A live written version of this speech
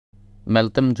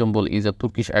Meltem Cumbul is a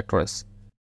Turkish actress.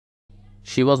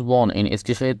 She was born in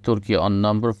Eskişehir, Turkey on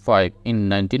number 5 in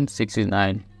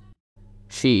 1969.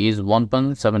 She is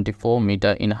 1.74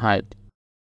 meter in height.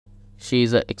 She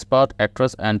is an expert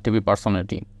actress and TV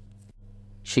personality.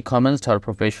 She commenced her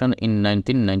profession in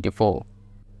 1994.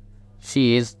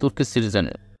 She is Turkish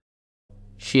citizen.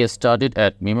 She studied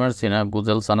at Mimar Sinan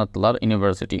Güzel Sanatlar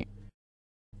University.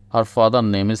 Her father's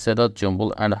name is Sedat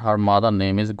Cumbul and her mother's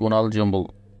name is Gunal Cumbul.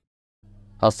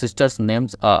 Her sisters'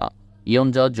 names are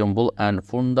Yonca Cumbul and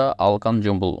Funda Alkan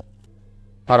Cumbul.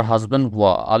 Her husband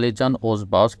were Alican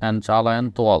Özbaş and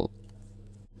Caglayan Tugal.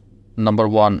 Number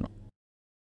 1.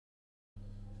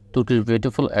 Turkish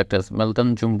beautiful actress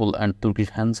Meltem Cumbul and Turkish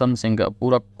handsome singer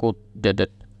Burak Kut dated.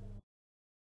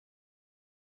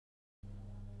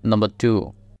 Number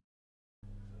 2.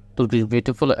 Turkish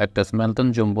beautiful actress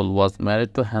Meltem Cumbul was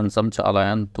married to handsome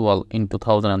Caglayan Tugal in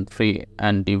 2003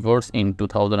 and divorced in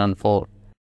 2004.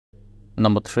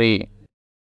 Number 3.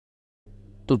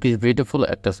 Turkish beautiful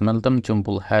actress Meltem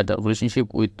Cumbul had a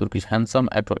relationship with Turkish handsome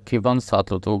actor Kıvanç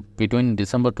Tatlıtuğ between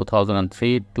December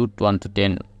 2003 to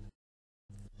 2010.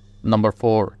 Number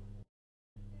 4.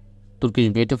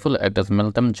 Turkish beautiful actress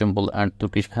Meltem Cumbul and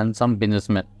Turkish handsome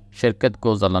businessman Şevket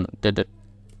Gözalan dated.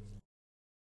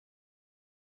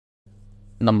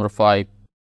 Number 5.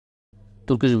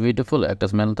 Turkish beautiful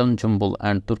actress Meltem Cumbul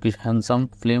and Turkish handsome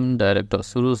film director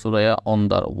Sırrı Süreyya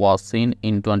Önder was seen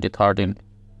in 2013.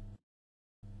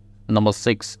 Number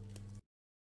 6.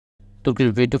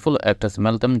 Turkish beautiful actress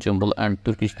Meltem Cumbul and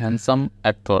Turkish handsome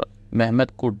actor Mehmet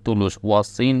Kurtuluş was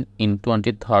seen in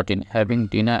 2013 having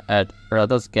dinner at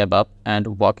Brothers Kebab and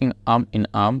walking arm in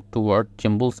arm toward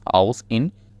Cumbul's house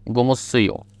in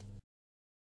Gomosio.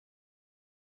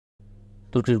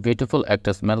 Turkish beautiful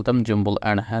actress Meltem Cumbul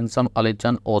and handsome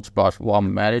Alican Özbaş were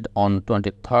married on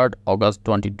 23rd August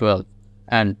 2012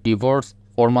 and divorced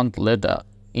 4 months later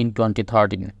in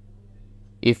 2013.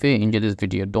 If you enjoyed this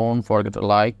video, don't forget to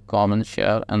like, comment,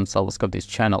 share and subscribe this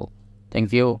channel.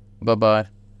 Thank you.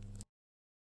 Bye-bye.